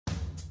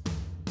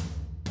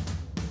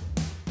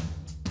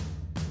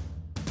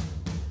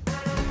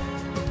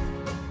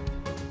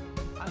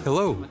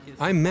Hello,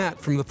 I'm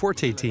Matt from the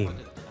FORTE team.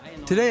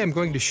 Today I'm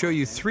going to show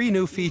you 3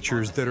 new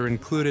features that are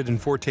included in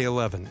FORTE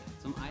 11.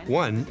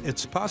 1.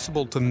 It's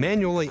possible to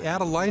manually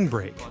add a line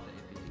break.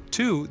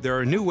 2. There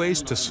are new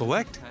ways to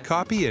select,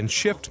 copy, and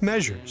shift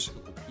measures.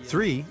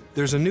 3.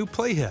 There's a new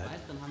playhead.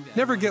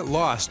 Never get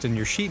lost in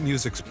your sheet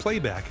music's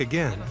playback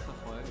again.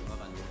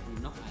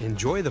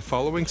 Enjoy the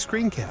following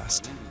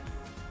screencast.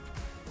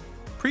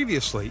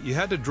 Previously, you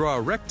had to draw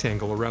a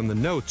rectangle around the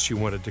notes you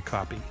wanted to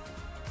copy.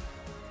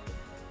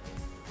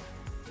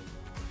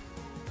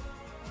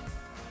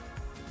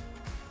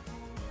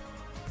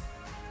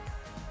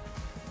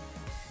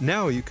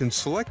 Now you can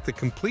select the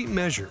complete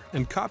measure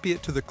and copy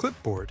it to the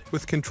clipboard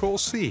with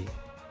Ctrl-C.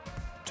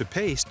 To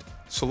paste,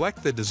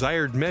 select the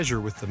desired measure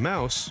with the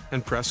mouse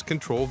and press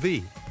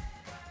Ctrl-V.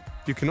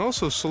 You can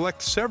also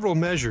select several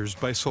measures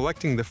by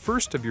selecting the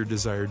first of your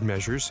desired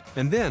measures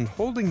and then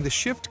holding the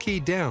Shift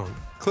key down,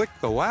 click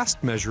the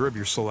last measure of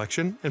your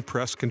selection and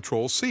press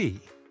Ctrl-C.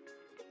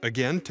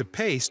 Again, to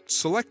paste,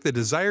 select the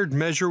desired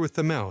measure with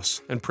the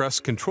mouse and press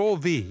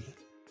Ctrl-V.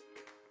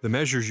 The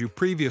measures you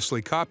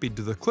previously copied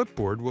to the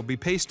clipboard will be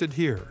pasted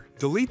here.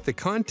 Delete the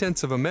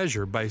contents of a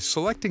measure by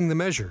selecting the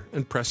measure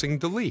and pressing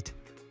Delete.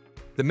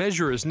 The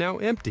measure is now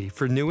empty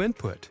for new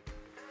input.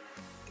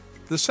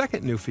 The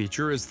second new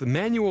feature is the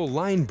manual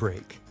line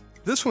break.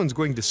 This one's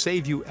going to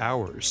save you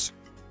hours.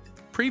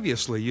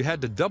 Previously, you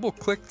had to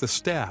double-click the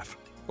staff,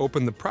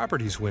 open the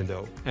Properties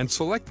window, and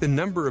select the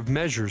number of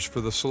measures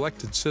for the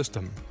selected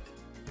system.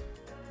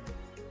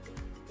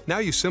 Now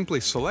you simply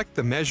select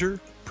the measure,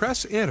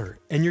 press Enter,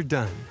 and you're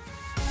done.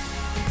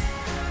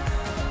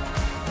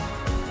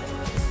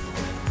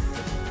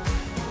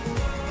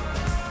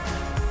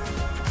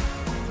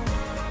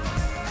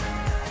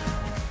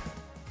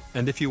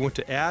 And if you want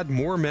to add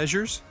more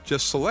measures,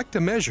 just select a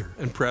measure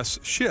and press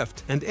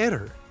Shift and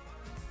Enter.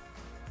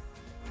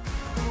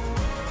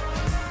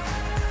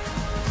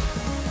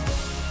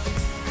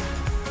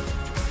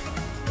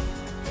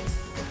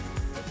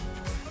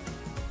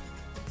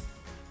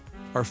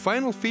 Our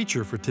final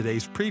feature for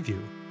today's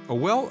preview, a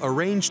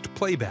well-arranged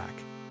playback.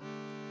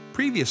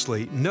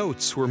 Previously,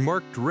 notes were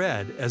marked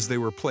red as they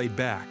were played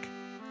back.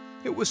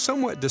 It was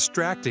somewhat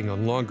distracting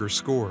on longer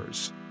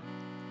scores.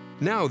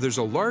 Now there's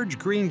a large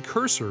green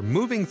cursor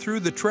moving through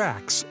the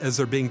tracks as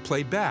they're being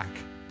played back.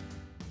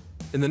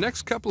 In the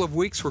next couple of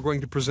weeks, we're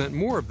going to present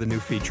more of the new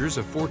features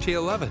of FORTE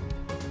 11.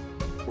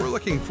 We're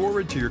looking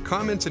forward to your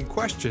comments and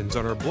questions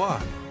on our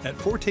blog at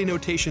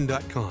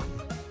fortenotation.com.